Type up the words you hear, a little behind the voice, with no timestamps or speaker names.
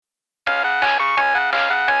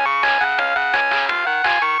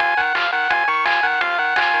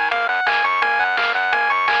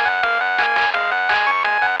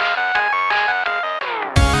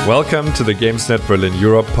Welcome to the GamesNet Berlin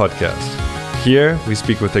Europe podcast. Here, we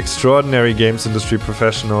speak with extraordinary games industry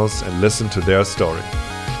professionals and listen to their story,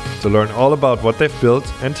 to learn all about what they've built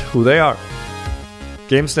and who they are.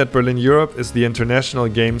 GamesNet Berlin Europe is the international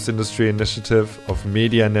games industry initiative of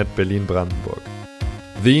MediaNet Berlin-Brandenburg,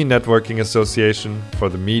 the networking association for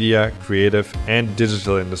the media, creative and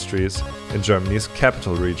digital industries in Germany's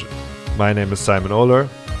capital region. My name is Simon Ohler,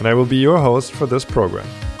 and I will be your host for this program.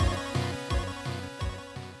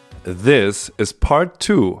 This is part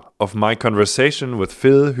 2 of my conversation with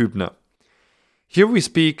Phil Hübner. Here we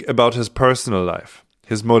speak about his personal life,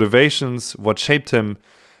 his motivations, what shaped him,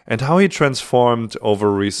 and how he transformed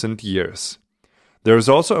over recent years. There is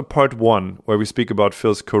also a part 1 where we speak about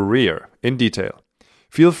Phil's career in detail.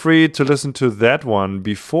 Feel free to listen to that one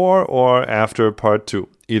before or after part 2.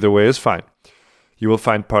 Either way is fine. You will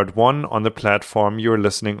find part 1 on the platform you're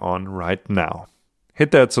listening on right now.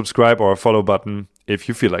 Hit that subscribe or follow button if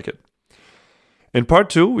you feel like it. In part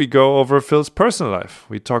 2, we go over Phil's personal life.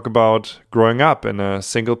 We talk about growing up in a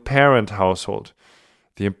single-parent household,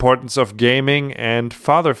 the importance of gaming and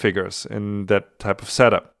father figures in that type of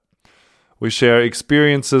setup. We share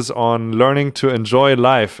experiences on learning to enjoy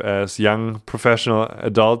life as young professional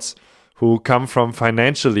adults who come from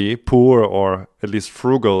financially poor or at least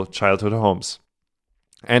frugal childhood homes.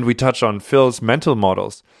 And we touch on Phil's mental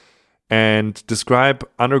models and describe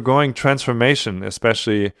undergoing transformation,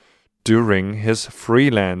 especially during his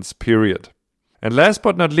freelance period. And last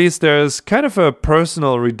but not least, there's kind of a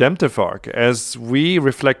personal redemptive arc as we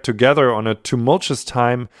reflect together on a tumultuous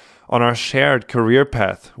time on our shared career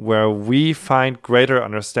path where we find greater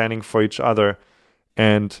understanding for each other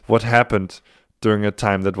and what happened during a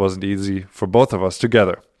time that wasn't easy for both of us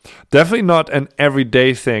together. Definitely not an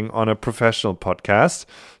everyday thing on a professional podcast,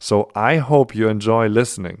 so I hope you enjoy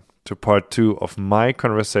listening to part 2 of my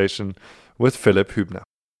conversation with Philip Hübner.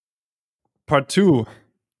 Part 2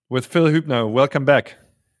 with Phil Hübner. Welcome back.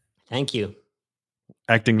 Thank you.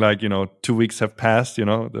 Acting like, 2 weeks have passed,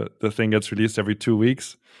 the thing gets released every 2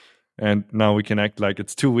 weeks. And now we can act like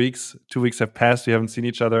it's 2 weeks. 2 weeks have passed. We haven't seen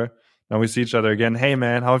each other. Now we see each other again. Hey,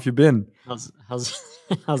 man, how have you been? How's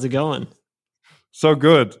it going? So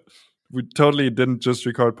good. We totally didn't just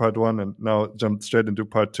record part 1 and now jumped straight into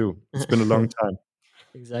part 2. It's been a long time.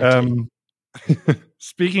 Exactly.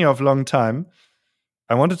 Speaking of long time,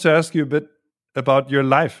 I wanted to ask you a bit about your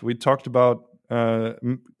life. We talked about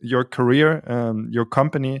your career, your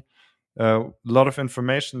company, a lot of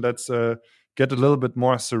information. Let's get a little bit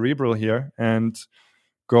more cerebral here and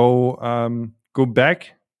go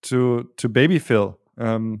back to baby Phil.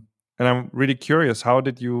 And I'm really curious, how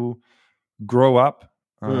did you grow up?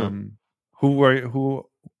 Who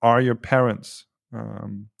are your parents?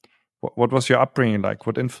 What was your upbringing like?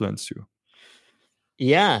 What influenced you?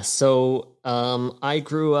 Yeah, so I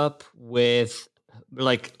grew up with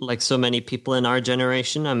like so many people in our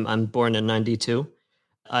generation. I'm born in '92.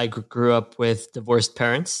 I grew up with divorced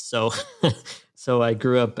parents, so so I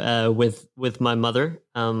grew up with my mother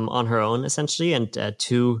on her own essentially, and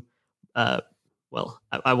two I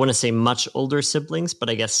want to say much older siblings, but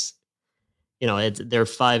I guess they're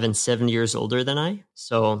 5 and 7 years older than I.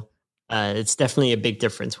 So it's definitely a big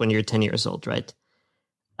difference when you're 10 years old, right?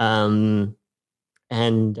 And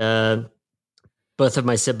both of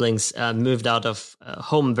my siblings moved out of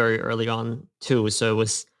home very early on too. So it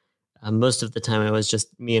was most of the time it was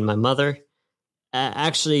just me and my mother.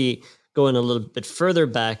 Actually, going a little bit further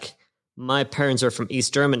back, my parents are from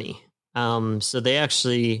East Germany. So they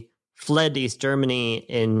actually fled East Germany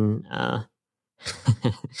in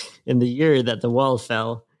in the year that the wall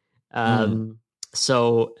fell.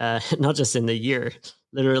 So not just in the year,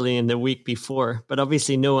 literally in the week before, but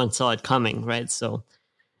obviously no one saw it coming, right? So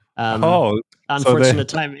unfortunate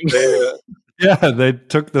timing. They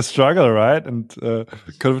took the struggle, right? And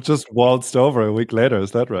could have just waltzed over a week later.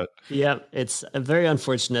 Is that right? Yeah, it's very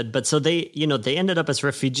unfortunate. But so they ended up as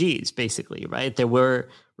refugees, basically, right? There were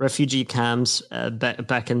refugee camps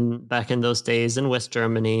back in those days in West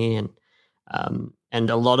Germany, and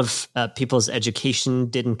a lot of people's education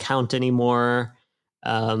didn't count anymore.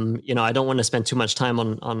 I don't want to spend too much time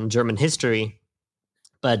on German history,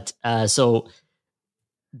 but so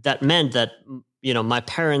that meant that my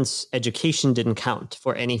parents' education didn't count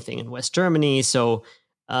for anything in West Germany. So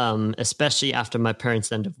especially after my parents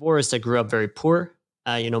then divorced, I grew up very poor.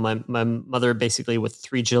 My mother basically with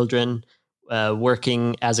 3 children,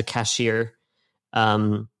 working as a cashier.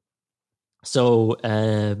 So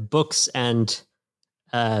books and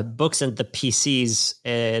the PCs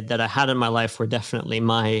that I had in my life were definitely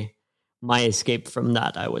my escape from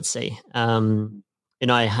that, I would say.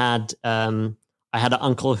 I had an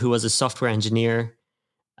uncle who was a software engineer,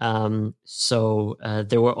 So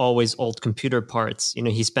there were always old computer parts.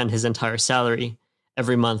 He spent his entire salary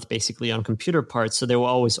every month basically on computer parts. So there were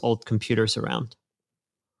always old computers around.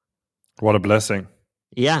 What a blessing.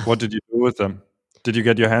 Yeah. What did you do with them? Did you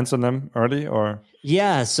get your hands on them early, or?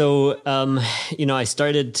 Yeah, so I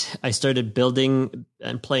started building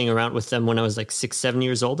and playing around with them when I was like 6, 7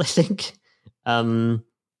 years old, I think. And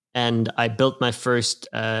I built my first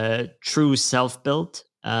true self-built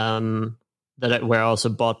where I also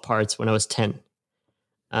bought parts when I was 10.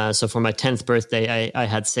 So for my 10th birthday, I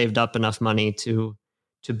had saved up enough money to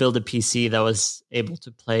build a PC that was able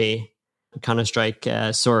to play Counter-Strike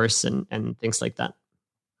Source and things like that.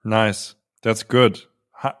 Nice. That's good.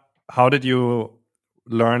 How did you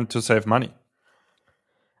learn to save money?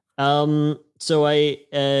 So I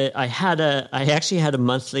actually had a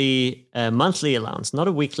monthly allowance, not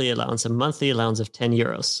a weekly allowance, a monthly allowance of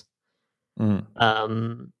 €10.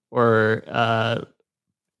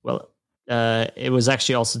 It was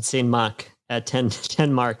actually also 10 mark at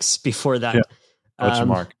 10 marks before that. Yeah, Deutsche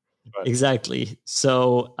Mark. Right. Exactly.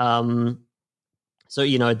 So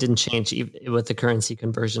it didn't change with the currency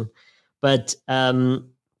conversion, but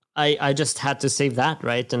I just had to save that,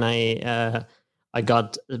 right? And I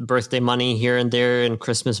got birthday money here and there and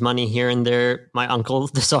Christmas money here and there. My uncle,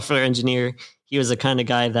 the software engineer, he was the kind of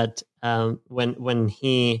guy that when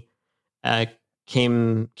he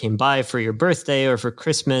came by for your birthday or for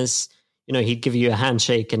Christmas, he'd give you a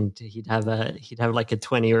handshake and he'd have like a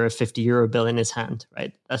 20 or a €50 bill in his hand,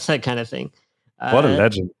 right? That's that kind of thing. What a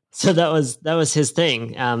legend. So that was his thing,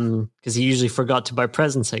 because he usually forgot to buy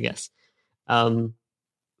presents, I guess.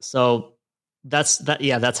 So that's that.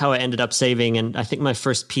 Yeah, that's how I ended up saving. And I think my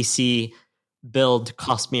first PC build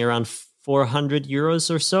cost me around €400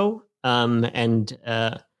 or so. And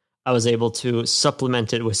I was able to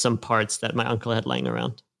supplement it with some parts that my uncle had lying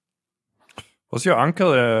around. Was your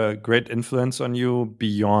uncle a great influence on you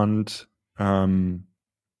beyond,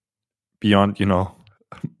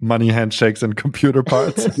 money handshakes and computer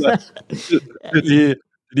parts? Did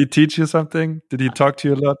he teach you something? Did he talk to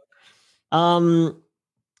you a lot?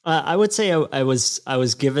 I would say I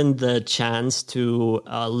was given the chance to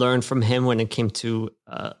learn from him when it came to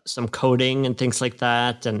some coding and things like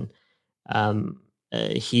that, and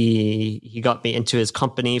he got me into his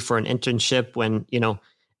company for an internship when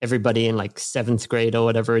everybody in like 7th grade or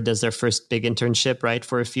whatever does their first big internship, right,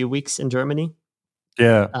 for a few weeks in Germany.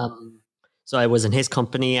 Yeah. So I was in his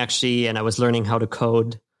company actually, and I was learning how to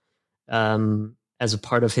code as a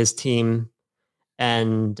part of his team.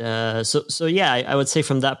 And so yeah, I would say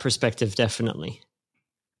from that perspective, definitely.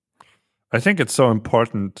 I think it's so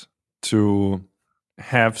important to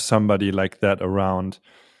have somebody like that around,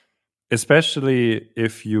 especially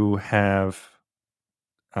if you have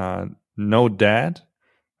no dad,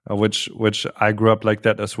 which I grew up like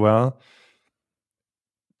that as well.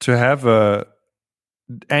 To have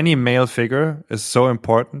any male figure is so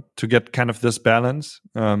important to get kind of this balance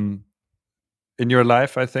in your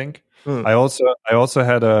life, I think. I also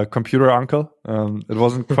had a computer uncle. It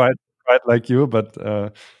wasn't quite like you, but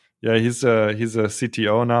yeah, he's a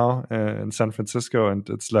CTO now in San Francisco, and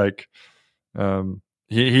it's like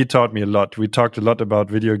he taught me a lot. We talked a lot about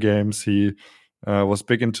video games. He was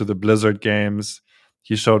big into the Blizzard games.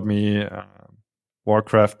 He showed me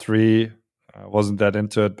Warcraft 3. I wasn't that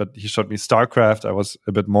into it, but he showed me StarCraft. I was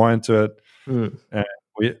a bit more into it.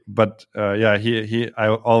 I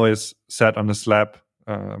always sat on his lap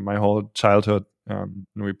my whole childhood, and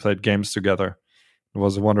we played games together. It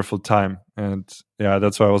was a wonderful time, and yeah,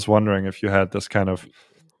 that's why I was wondering if you had this kind of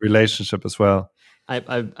relationship as well.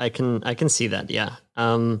 I can see that, yeah.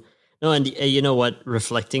 No, and you know what?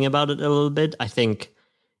 Reflecting about it a little bit, I think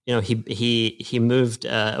he moved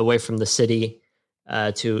away from the city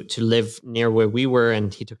to live near where we were,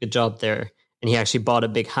 and he took a job there, and he actually bought a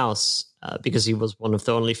big house because he was one of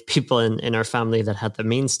the only people in our family that had the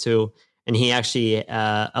means to, and he actually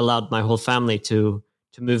allowed my whole family to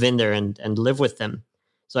move in there and live with them.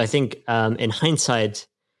 So I think in hindsight,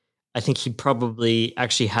 I think he probably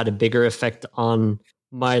actually had a bigger effect on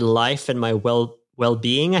my life and my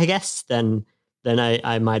well-being, I guess, than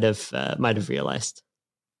I might have realized.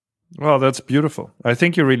 Well, that's beautiful. I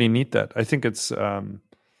think you really need that. I think it's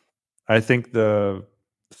I think the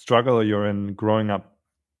struggle you're in growing up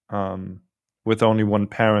with only one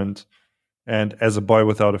parent and as a boy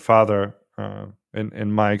without a father,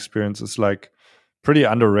 in my experience, is like pretty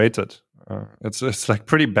underrated. It's like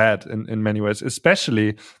pretty bad in many ways,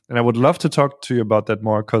 especially, and I would love to talk to you about that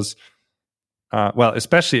more because,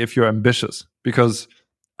 especially if you're ambitious, because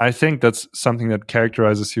I think that's something that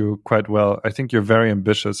characterizes you quite well. I think you're very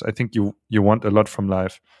ambitious. I think you want a lot from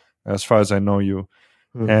life, as far as I know you.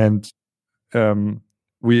 And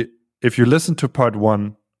we, if you listen to part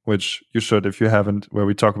 1, which you should if you haven't, where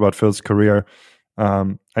we talk about Phil's career,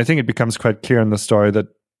 I think it becomes quite clear in the story that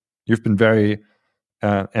you've been very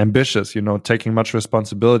ambitious, taking much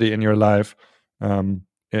responsibility in your life,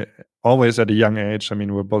 always at a young age. I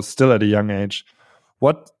mean, we're both still at a young age.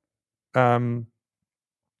 What can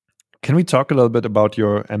we talk a little bit about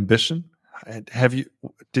your ambition?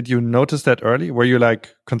 Did you notice that early? Were you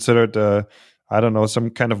like considered, I don't know, some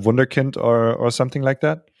kind of wunderkind or something like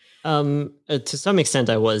that? To some extent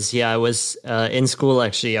I was. Yeah, I was in school,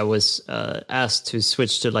 actually. I was asked to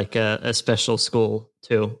switch to like a special school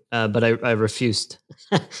too, but I refused.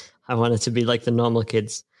 I wanted to be like the normal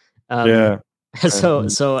kids. Yeah.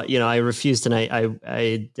 So I refused, and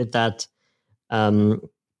I did that.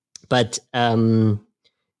 But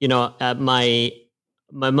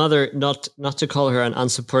my mother, not to call her an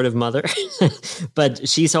unsupportive mother, but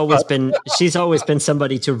she's always been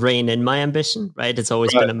somebody to rein in my ambition, right? It's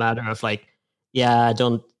always been a matter of like, yeah,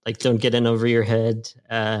 don't get in over your head,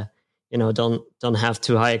 don't have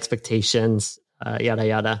too high expectations, yada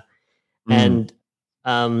yada. And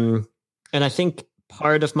I think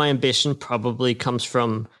part of my ambition probably comes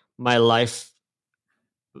from my life,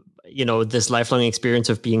 this lifelong experience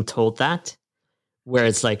of being told that, where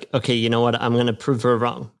it's like, okay, you know what, I'm going to prove her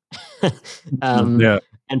wrong.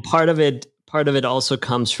 And part of it also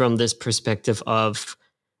comes from this perspective of,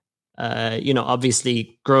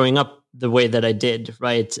 obviously growing up the way that I did,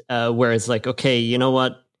 right? Where it's like, okay, you know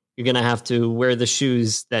what, you're going to have to wear the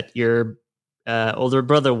shoes that your older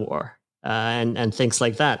brother wore, and things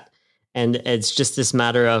like that. And it's just this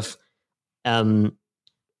matter of,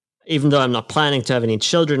 even though I'm not planning to have any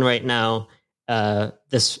children right now,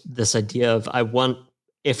 this idea of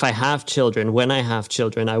if I have children, when I have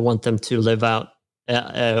children, I want them to live out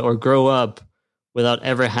or grow up without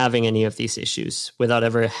ever having any of these issues, without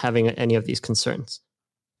ever having any of these concerns.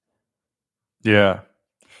 Yeah.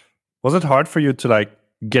 Was it hard for you to like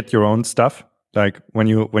get your own stuff? Like when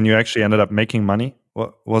you actually ended up making money,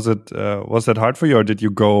 was that hard for you, or did you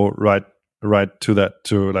go right to that,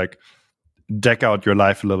 to like deck out your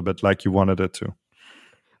life a little bit like you wanted it to?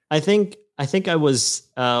 I think I was,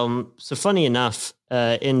 so funny enough,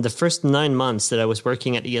 in the first 9 months that I was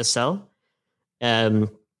working at ESL,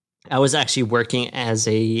 I was actually working as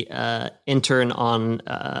a intern on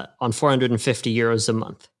 450 euros a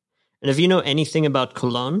month. And if you know anything about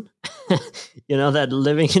Cologne, you know that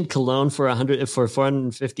living in Cologne for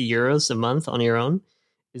 450 euros a month on your own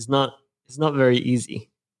is not very easy.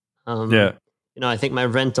 I think my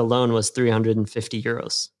rent alone was 350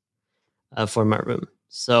 euros for my room.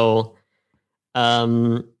 So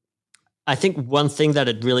I think one thing that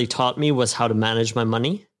it really taught me was how to manage my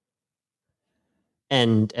money,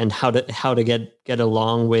 and how to get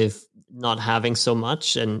along with not having so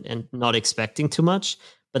much and not expecting too much.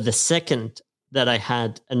 But the second that I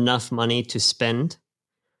had enough money to spend,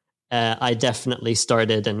 I definitely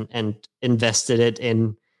started and invested it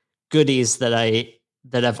in goodies that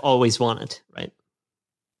I've always wanted, right?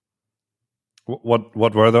 What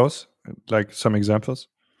were those? Like some examples?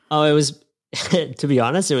 Oh, it was, to be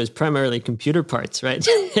honest, it was primarily computer parts, right?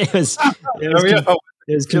 it was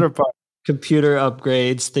computer parts. Computer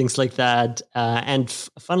upgrades, things like that, and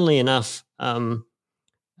funnily enough,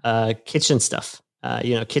 kitchen stuff.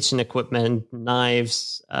 Kitchen equipment,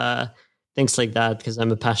 knives, things like that, because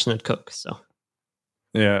I'm a passionate cook. So,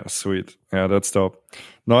 yeah, sweet. Yeah, that's dope.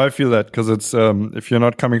 No, I feel that, because it's if you're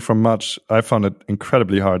not coming from much, I found it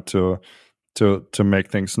incredibly hard to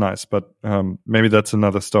make things nice. But maybe that's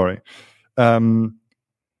another story. I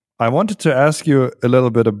wanted to ask you a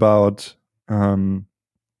little bit about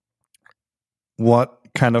what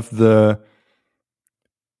kind of the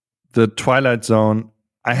Twilight Zone.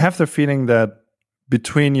 I have the feeling that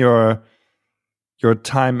between your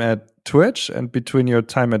time at Twitch and between your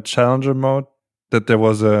time at Challenger Mode, that there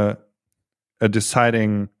was a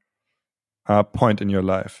deciding point in your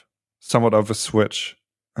life, somewhat of a switch.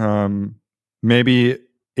 Maybe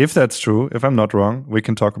if that's true, if I'm not wrong, we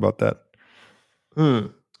can talk about that.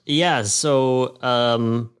 Yeah.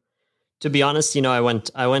 So to be honest, I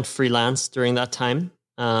went freelance during that time,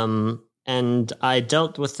 and I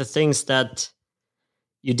dealt with the things that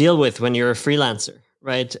you deal with when you're a freelancer,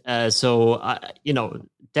 right? So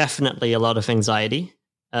definitely a lot of anxiety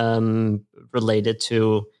related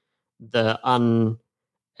to the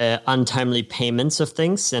untimely payments of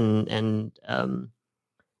things, and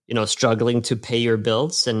struggling to pay your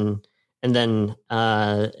bills, and then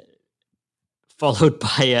followed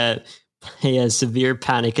by a severe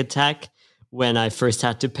panic attack when I first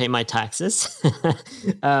had to pay my taxes.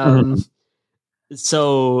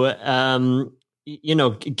 So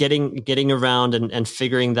getting around and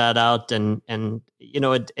figuring that out, and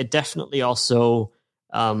it definitely also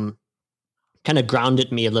kind of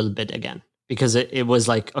grounded me a little bit again, because it was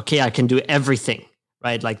like, okay, I can do everything,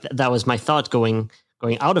 right? Like that was my thought going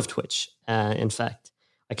out of Twitch. In fact,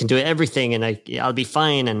 I can do everything, and I'll be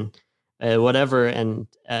fine, and whatever. And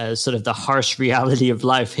sort of the harsh reality of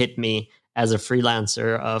life hit me as a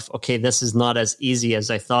freelancer of, okay, this is not as easy as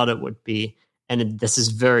I thought it would be, and this is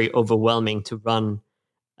very overwhelming to run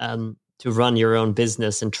your own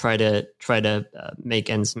business and try to make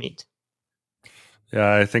ends meet.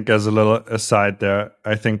 Yeah, I think as a little aside there,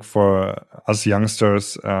 I think for us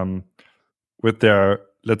youngsters, with their,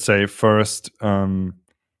 let's say, first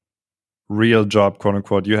real job, quote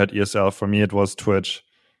unquote, you had ESL. For me, it was Twitch.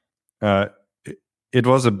 It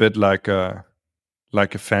was a bit like a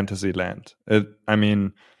fantasy land. I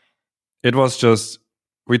mean, it was just,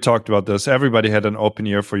 we talked about this. Everybody had an open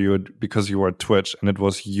ear for you because you were at Twitch, and it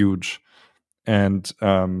was huge. And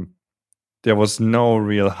there was no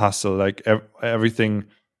real hustle. Like everything,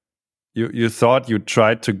 you thought you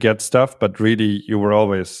tried to get stuff, but really you were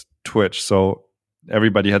always Twitch. So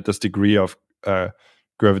everybody had this degree of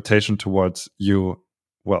gravitation towards you,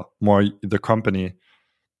 well, more the company.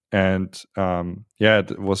 And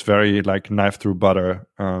it was very like knife through butter,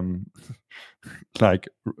 like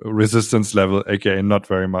resistance level, aka not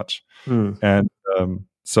very much. And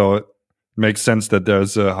so it makes sense that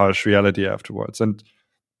there's a harsh reality afterwards. And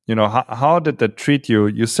how did that treat you?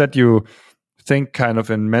 You said you think kind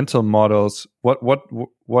of in mental models. What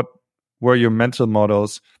were your mental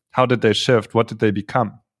models? How did they shift? What did they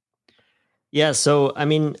become? Yeah, so I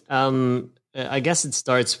mean, I guess it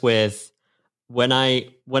starts with when I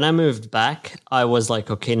moved back. I was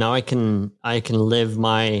like, okay, now I can live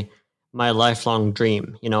my lifelong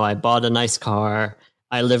dream. I bought a nice car.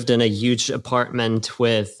 I lived in a huge apartment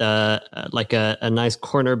with like a nice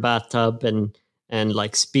corner bathtub and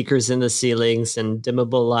like speakers in the ceilings and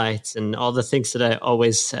dimmable lights and all the things that I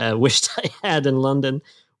always wished I had in London,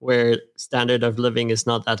 where standard of living is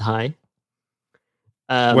not that high.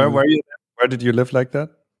 Where were you? Where did you live like that?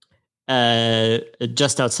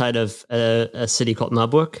 Just outside of a city called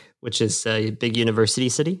Marburg, which is a big university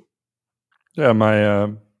city. Yeah, a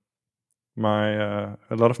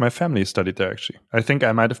lot of my family studied there, actually. I think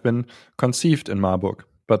I might have been conceived in Marburg,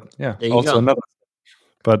 but yeah, also another.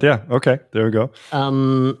 But yeah, okay, there we go.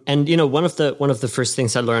 And one of the first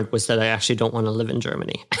things I learned was that I actually don't want to live in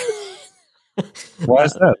Germany. Why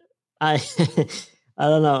is that? I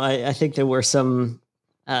don't know. I think there were some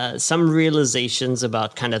realizations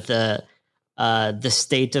about kind of the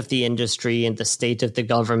state of the industry and the state of the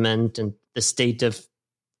government and the state of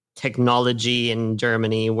technology in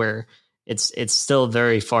Germany, where it's still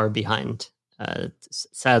very far behind.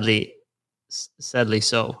 Sadly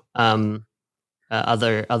so.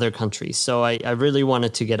 Other countries. So I really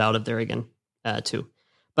wanted to get out of there again too.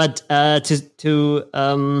 But I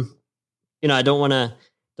don't want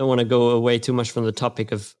to go away too much from the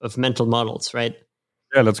topic of mental models, right?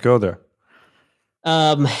 Yeah, let's go there.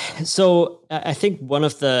 So I think one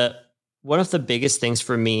of the biggest things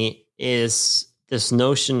for me is this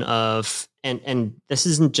notion of, and this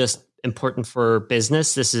isn't just important for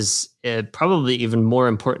business. This is probably even more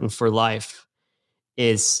important for life,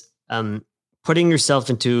 is putting yourself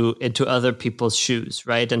into other people's shoes,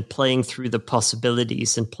 right? And playing through the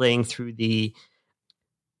possibilities and playing through the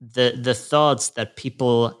thoughts that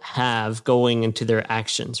people have going into their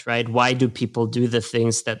actions, right? Why do people do the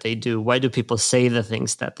things that they do? Why do people say the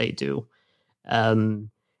things that they do? And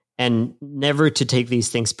never to take these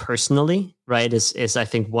things personally, right? Is I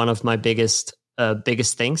think one of my biggest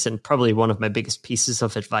things, and probably one of my biggest pieces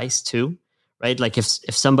of advice too, right? Like if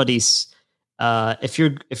somebody's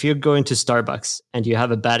if you're going to Starbucks and you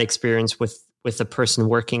have a bad experience with the person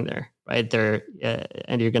working there, right?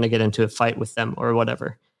 And you're going to get into a fight with them or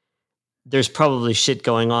whatever. There's probably shit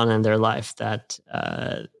going on in their life that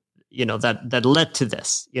that led to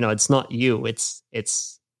this. It's not you. It's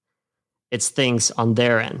things on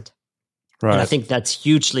their end, right? And I think that's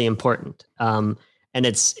hugely important. And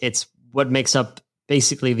it's what makes up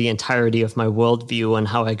basically the entirety of my worldview and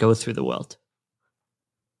how I go through the world.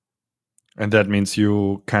 And that means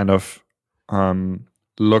you kind of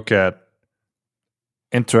look at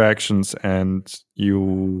interactions and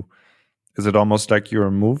is it almost like you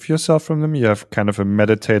remove yourself from them? You have kind of a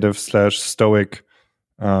meditative / stoic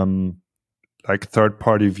like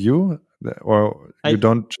third-party view, or you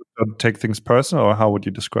don't take things personal, or how would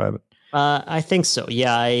you describe it? I think so.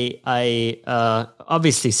 Yeah, I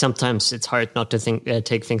obviously sometimes it's hard not to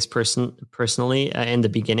take things personally in the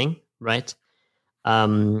beginning, right?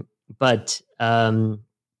 But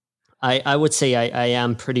I would say I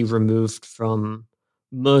am pretty removed from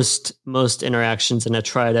most interactions, and I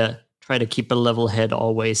try to keep a level head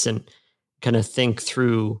always and kind of think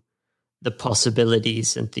through the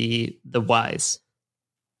possibilities and the whys.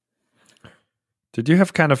 Did you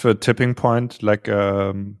have kind of a tipping point, like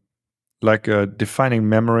a defining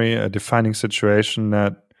memory, a defining situation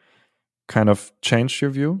that kind of changed your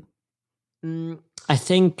view? I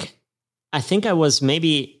think I was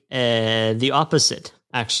maybe the opposite,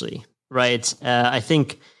 actually. Right? I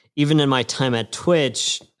think even in my time at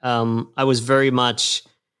Twitch, I was very much,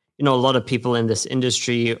 a lot of people in this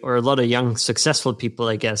industry, or a lot of young successful people,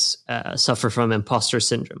 I guess, suffer from imposter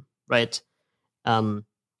syndrome, right? And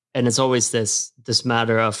it's always this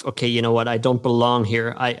matter of, okay, you know what, I don't belong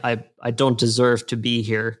here. I don't deserve to be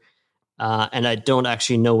here, and I don't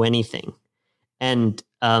actually know anything. And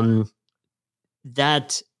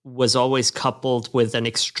that was always coupled with an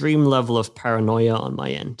extreme level of paranoia on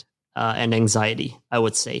my end, and anxiety, I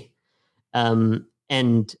would say. And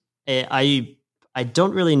I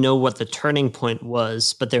don't really know what the turning point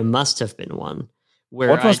was, but there must have been one.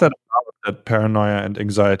 What was that about, that paranoia and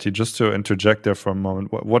anxiety? Just to interject there for a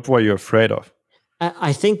moment, what were you afraid of?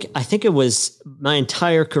 I think it was my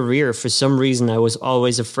entire career. For some reason, I was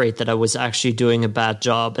always afraid that I was actually doing a bad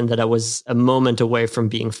job and that I was a moment away from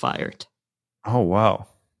being fired. Oh wow.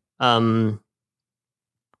 In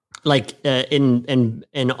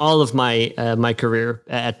all of my career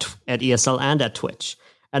at ESL and at Twitch,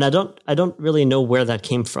 and I don't really know where that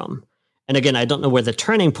came from. And again, I don't know where the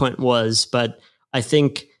turning point was, but I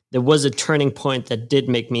think there was a turning point that did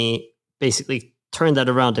make me basically turn that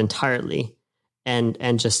around entirely,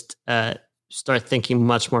 and just start thinking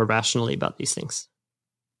much more rationally about these things.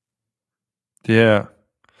 Yeah,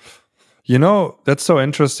 that's so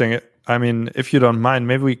interesting. I mean, if you don't mind,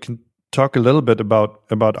 maybe we can talk a little bit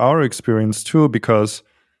about our experience too, because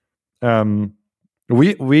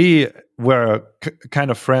we were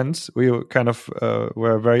kind of friends. We were kind of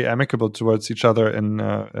were very amicable towards each other in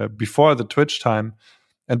before the Twitch time,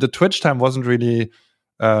 and the Twitch time wasn't really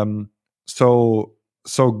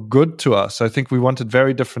so good to us. I think we wanted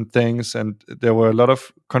very different things, and there were a lot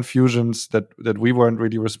of confusions that we weren't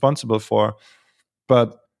really responsible for.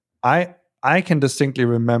 But I can distinctly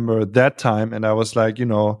remember that time, and I was like,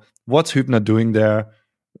 what's Hübner doing there?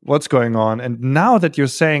 What's going on? And now that you're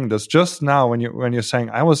saying this, just now when you're saying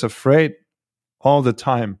I was afraid all the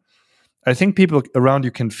time, I think people around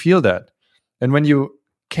you can feel that. And when you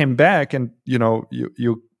came back, and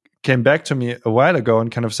you came back to me a while ago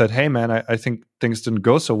and kind of said, hey man, I think things didn't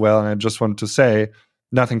go so well, and I just wanted to say,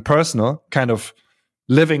 nothing personal, kind of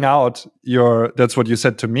living out that's what you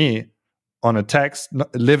said to me on a text,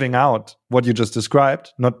 living out what you just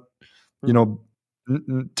described, not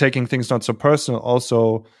taking things not so personal,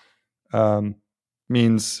 also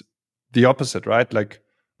means the opposite, right? Like,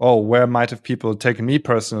 oh, where might have people taken me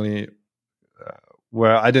personally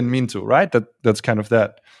where I didn't mean to, right? That's kind of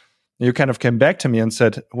that. You kind of came back to me and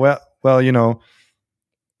said, well,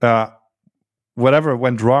 whatever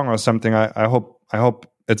went wrong or something, I hope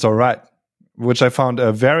it's all right, which I found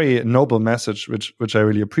a very noble message, which I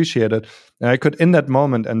really appreciated. And I could, in that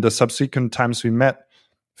moment and the subsequent times we met,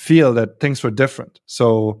 feel that things were different.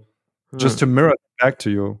 So just to mirror back to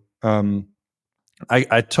you,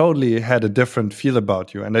 I totally had a different feel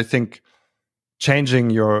about you. And I think changing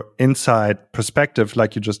your inside perspective,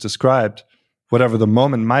 like you just described, whatever the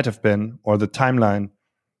moment might have been or the timeline,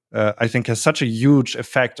 I think has such a huge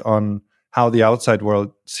effect on how the outside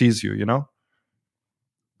world sees you,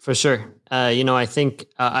 For sure. I think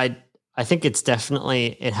I think it's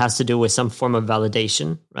definitely, it has to do with some form of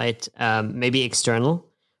validation, right? Maybe external,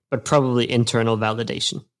 but probably internal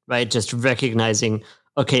validation, right? Just recognizing,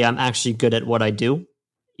 okay, I'm actually good at what I do.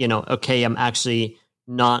 Okay, I'm actually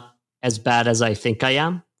not as bad as I think I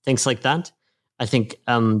am. Things like that. I think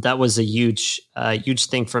that was a huge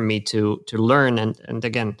thing for me to learn. And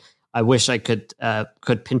again, I wish I could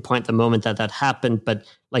pinpoint the moment that happened. But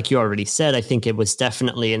like you already said, I think it was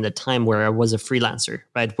definitely in the time where I was a freelancer,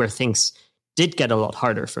 right? Where things did get a lot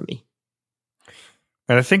harder for me.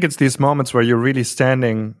 And I think it's these moments where you're really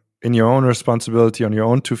standing in your own responsibility on your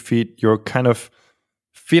own 2 feet. You're kind of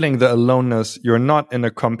feeling the aloneness. You're not in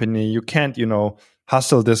a company. You can't,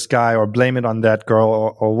 hustle this guy or blame it on that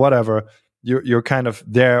girl or whatever. You're kind of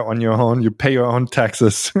there on your own. You pay your own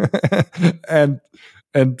taxes, and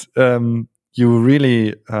you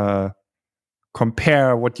really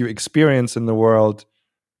compare what you experience in the world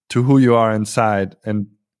to who you are inside, and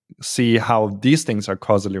see how these things are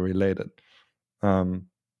causally related. And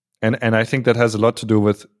I think that has a lot to do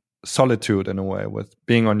with solitude in a way, with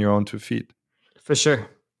being on your own 2 feet. For sure.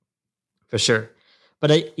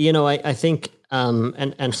 But I think,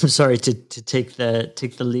 and I'm sorry to take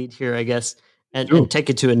the lead here, I guess, and take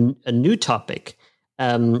it to a new topic,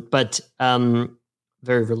 but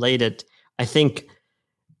very related. I think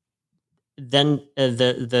then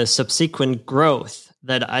the subsequent growth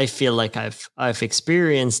that I feel like I've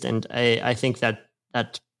experienced, and I think that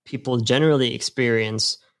people generally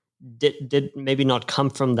experience, did maybe not come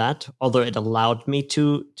from that, although it allowed me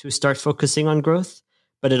to start focusing on growth,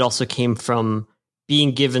 but it also came from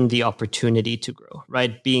being given the opportunity to grow,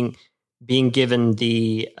 right? Being given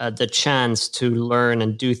the chance to learn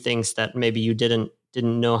and do things that maybe you didn't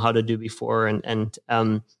know how to do before, and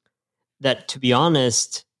that, to be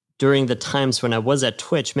honest, during the times when I was at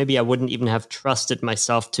Twitch, maybe I wouldn't even have trusted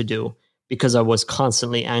myself to do, because I was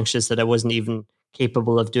constantly anxious that I wasn't even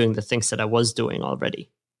capable of doing the things that I was doing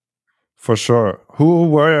already. For sure. Who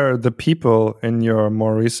were the people in your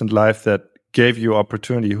more recent life that gave you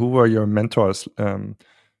opportunity? Who were your mentors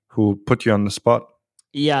who put you on the spot?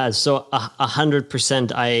 Yeah, so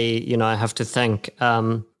 100%. I have to thank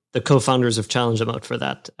the co-founders of Challenge Emote for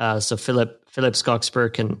that. So Philip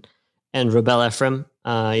Skogsberg and Rebel Ephraim.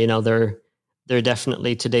 They're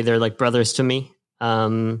definitely, today they're like brothers to me.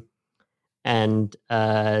 And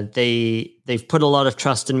they've put a lot of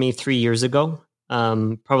trust in me 3 years ago.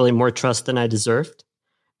 Probably more trust than I deserved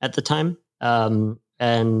at the time. I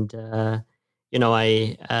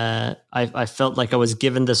felt like I was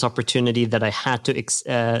given this opportunity that I had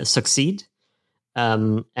to succeed,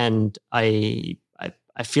 and I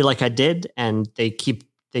feel like I did, and they keep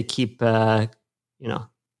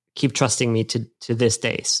keep trusting me to this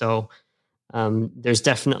day. So there's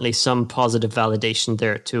definitely some positive validation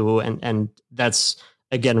there too, and that's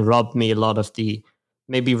again robbed me a lot of the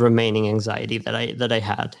maybe remaining anxiety that I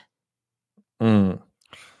had.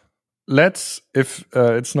 Let's, if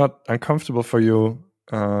it's not uncomfortable for you,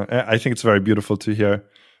 I think it's very beautiful to hear.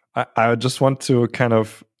 I just want to kind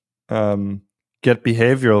of get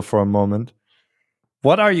behavioral for a moment.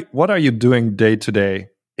 What are you doing day to day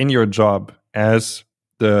in your job as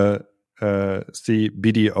the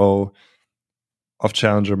BDO of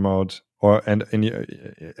Challenger Mode, and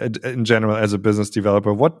in general as a business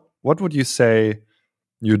developer? What would you say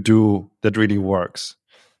you do that really works?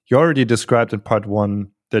 You already described in part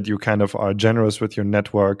one that you kind of are generous with your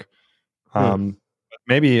network.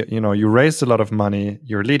 Maybe you raised a lot of money.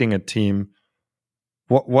 You're leading a team.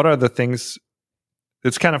 What are the things?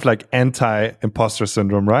 It's kind of like anti-imposter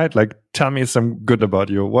syndrome, right? Like, tell me some good about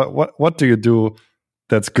you. What do you do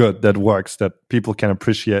that's good, that works, that people can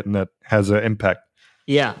appreciate, and that has an impact?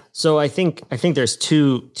 Yeah. So I think there's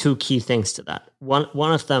two key things to that.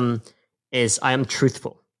 One of them is I am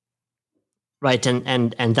truthful, right?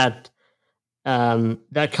 And that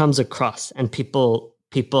that comes across, and people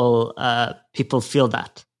feel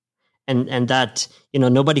that, and that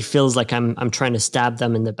nobody feels like I'm trying to stab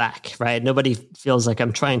them in the back, right? Nobody feels like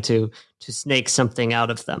I'm trying to snake something out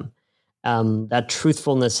of them. That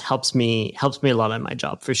truthfulness helps me a lot in my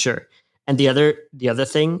job, for sure. And the other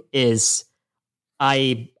thing is,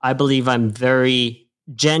 I believe I'm very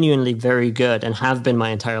genuinely very good, and have been my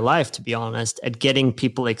entire life, to be honest, at getting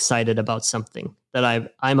people excited about something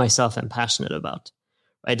that I myself am passionate about.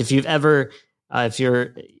 Right? If you've ever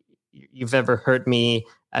heard me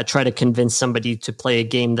try to convince somebody to play a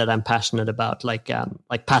game that I'm passionate about, like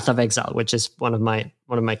Path of Exile, which is one of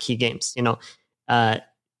my key games. The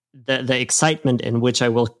excitement in which I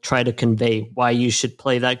will try to convey why you should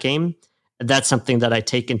play that game. That's something that I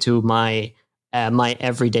take into my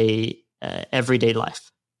everyday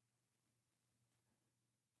life.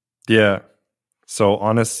 Yeah. So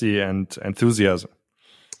honesty and enthusiasm.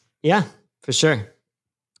 Yeah, for sure.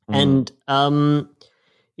 And going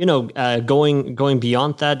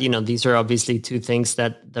beyond that, these are obviously two things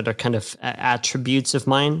that are kind of attributes of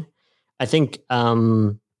mine. I think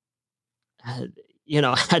I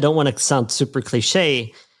don't want to sound super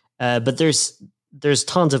cliche, but there's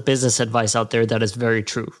tons of business advice out there that is very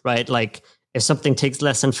true, right? Like, if something takes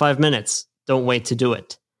less than 5 minutes, don't wait to do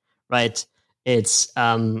it, right? It's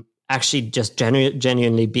actually just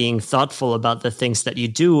genuinely being thoughtful about the things that you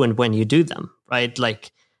do and when you do them, right?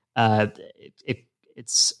 Like,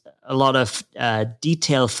 it's a lot of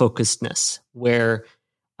detail focusedness, where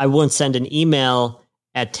I won't send an email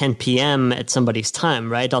at 10 p.m. at somebody's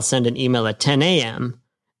time, right? I'll send an email at 10 a.m.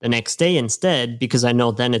 the next day instead, because I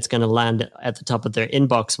know then it's going to land at the top of their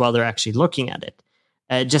inbox while they're actually looking at it.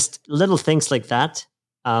 Just little things like that,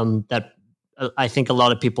 that I think a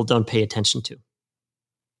lot of people don't pay attention to.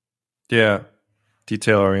 Yeah,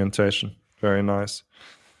 detail orientation. Very nice.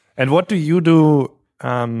 And what do you do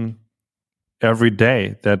every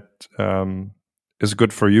day that is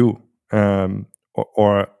good for you?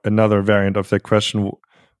 or another variant of that question,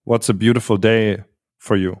 what's a beautiful day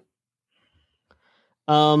for you?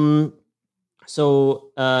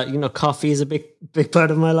 So coffee is a big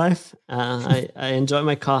part of my life. I enjoy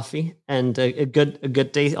my coffee, and a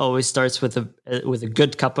good day always starts with a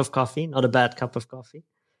good cup of coffee, not a bad cup of coffee.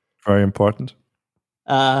 Very important.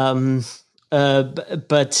 But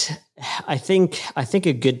I think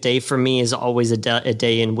a good day for me is always a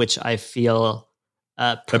day in which I feel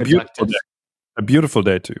productive. A beautiful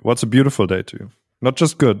day to you. What's a beautiful day to you? Not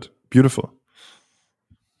just good, beautiful.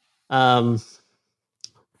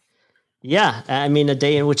 Yeah, I mean, a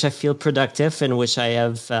day in which I feel productive, in which I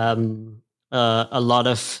have a lot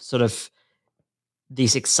of sort of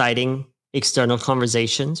these exciting external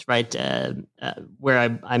conversations, right?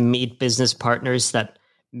 Where I meet business partners that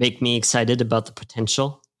make me excited about the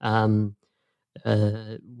potential.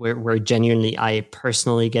 Where genuinely I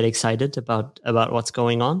personally get excited about what's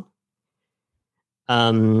going on.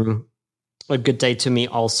 A good day to me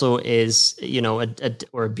also is,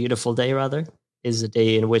 or a beautiful day rather, is a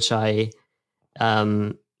day in which I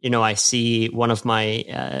see one of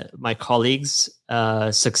my colleagues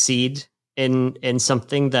succeed in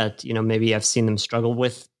something that maybe I've seen them struggle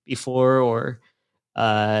with before, or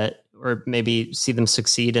maybe see them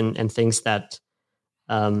succeed in things that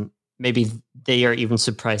maybe they are even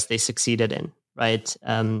surprised they succeeded in. Right?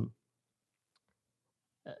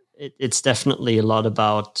 It's definitely a lot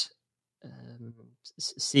about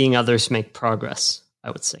seeing others make progress, I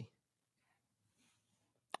would say.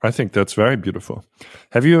 I think that's very beautiful.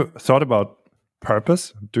 Have you thought about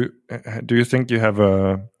purpose? Do you think you have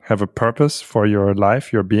a purpose for your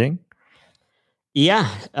life, your being? Yeah,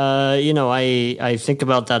 I think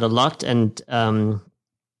about that a lot, and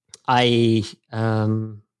I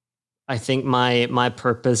think my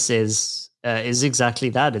purpose is exactly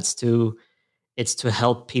that. It's to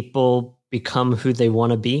help people become who they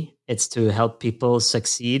want to be. It's to help people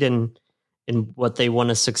succeed in what they want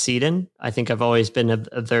to succeed in. I think I've always been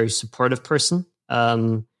a very supportive person,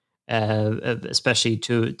 especially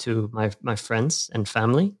to my friends and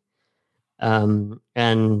family.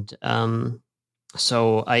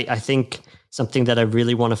 So I think something that I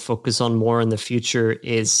really want to focus on more in the future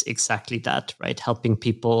is exactly that, right? Helping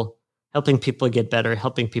people get better,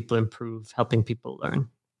 helping people improve, helping people learn.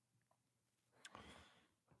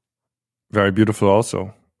 Very beautiful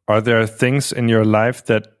also. Are there things in your life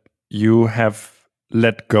that you have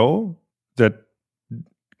let go, that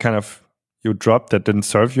kind of you dropped, that didn't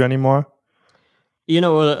serve you anymore? A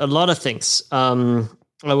lot of things. I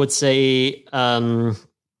would say,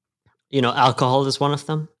 alcohol is one of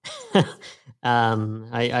them.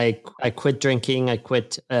 I quit drinking. I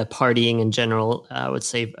quit partying in general. I would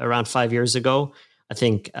say around 5 years ago. I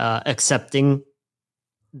think accepting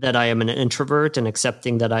that I am an introvert and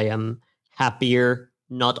accepting that I am happier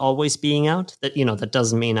not always being out. That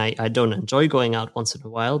doesn't mean I don't enjoy going out once in a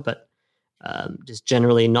while, but just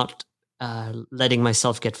generally not letting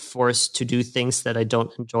myself get forced to do things that I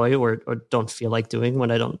don't enjoy or don't feel like doing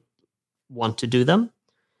when I don't want to do them.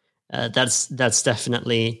 That's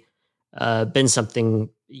definitely been something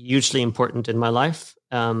hugely important in my life.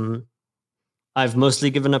 I've mostly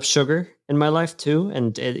given up sugar in my life too,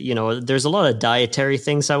 and there's a lot of dietary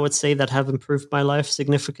things I would say that have improved my life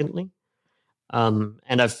significantly.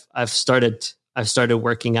 And I've started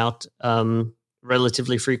working out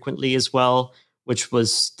relatively frequently as well, which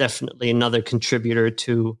was definitely another contributor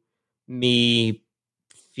to me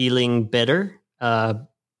feeling better,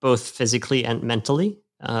 both physically and mentally.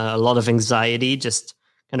 A lot of anxiety just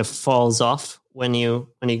kind of falls off when you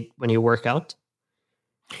work out.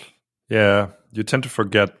 Yeah, you tend to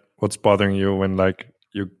forget what's bothering you when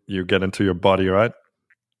you get into your body, right?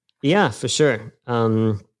 Yeah, for sure.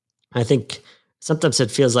 I think sometimes it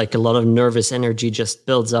feels like a lot of nervous energy just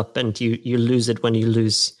builds up, and you lose it when you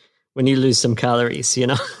lose some calories.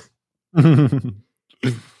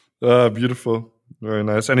 Beautiful, very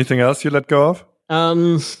nice. Anything else you let go of?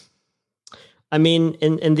 I mean,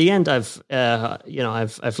 in the end, I've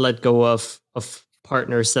let go of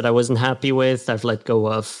partners that I wasn't happy with. I've let go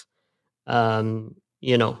of,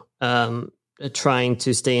 trying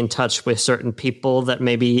to stay in touch with certain people that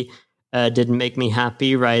maybe didn't make me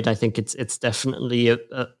happy. Right? I think it's definitely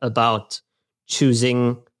about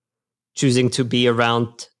choosing to be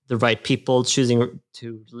around the right people, choosing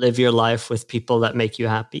to live your life with people that make you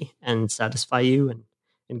happy and satisfy you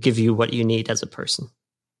and give you what you need as a person.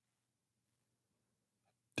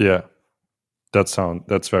 Yeah, that's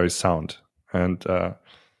very sound, and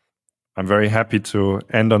I'm very happy to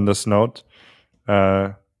end on this note.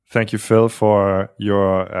 Thank you, Phil, for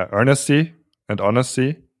your earnesty and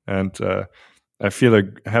honesty, and I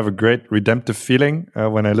have a great redemptive feeling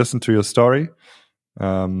when I listen to your story.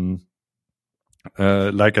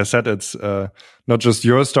 Like I said, it's not just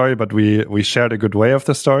your story, but we shared a good way of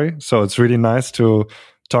the story. So it's really nice to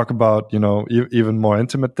talk about, even more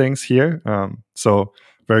intimate things here. So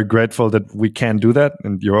very grateful that we can do that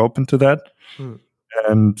and you're open to that.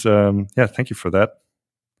 And thank you for that.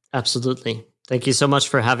 Absolutely. Thank you so much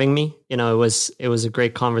for having me. It was a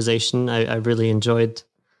great conversation. I really enjoyed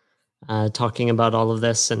talking about all of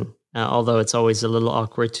this. And although it's always a little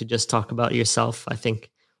awkward to just talk about yourself, I think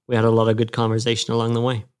we had a lot of good conversation along the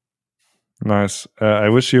way. Nice. I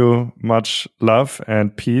wish you much love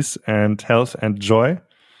and peace and health and joy.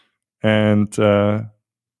 And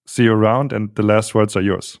see you around. And the last words are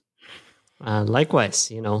yours.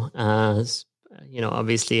 Likewise,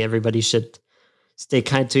 obviously everybody should stay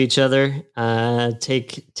kind to each other,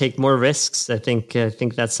 take more risks. I think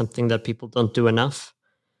that's something that people don't do enough.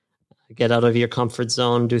 Get out of your comfort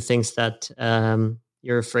zone, do things that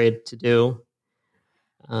you're afraid to do.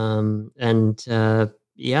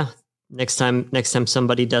 Next time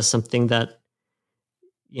somebody does something that,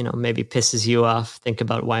 maybe pisses you off, think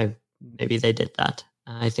about why maybe they did that.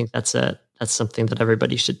 I think that's something that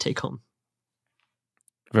everybody should take home.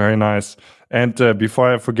 Very nice. And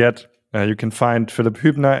before I forget, you can find Philip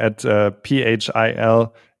Hübner at PHILHUBNER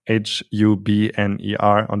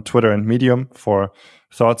on Twitter and Medium for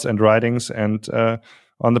thoughts and writings, and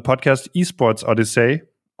on the podcast Esports Odyssey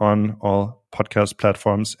on all podcast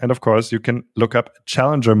platforms. And of course, you can look up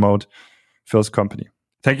Challenger Mode, Phil's company.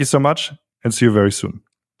 Thank you so much, and see you very soon.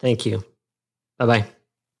 Thank you. Bye-bye.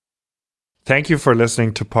 Thank you for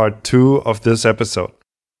listening to part 2 of this episode.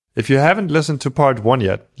 If you haven't listened to part 1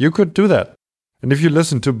 yet, you could do that. And if you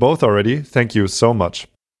listened to both already, thank you so much.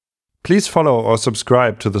 Please follow or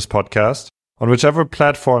subscribe to this podcast on whichever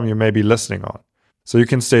platform you may be listening on, so you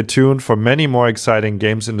can stay tuned for many more exciting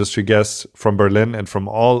games industry guests from Berlin and from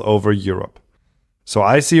all over Europe. So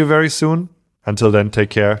I see you very soon. Until then, take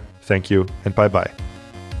care, thank you, and bye-bye.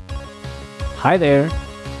 Hi there.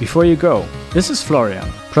 Before you go, this is Florian,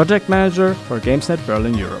 Project Manager for GamesNet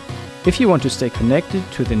Berlin Europe. If you want to stay connected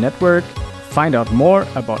to the network, find out more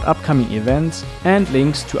about upcoming events and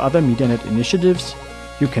links to other MediaNet initiatives,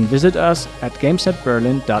 you can visit us at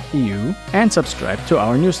gamesnetberlin.eu and subscribe to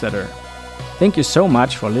our newsletter. Thank you so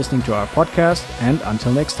much for listening to our podcast, and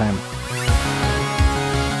until next time.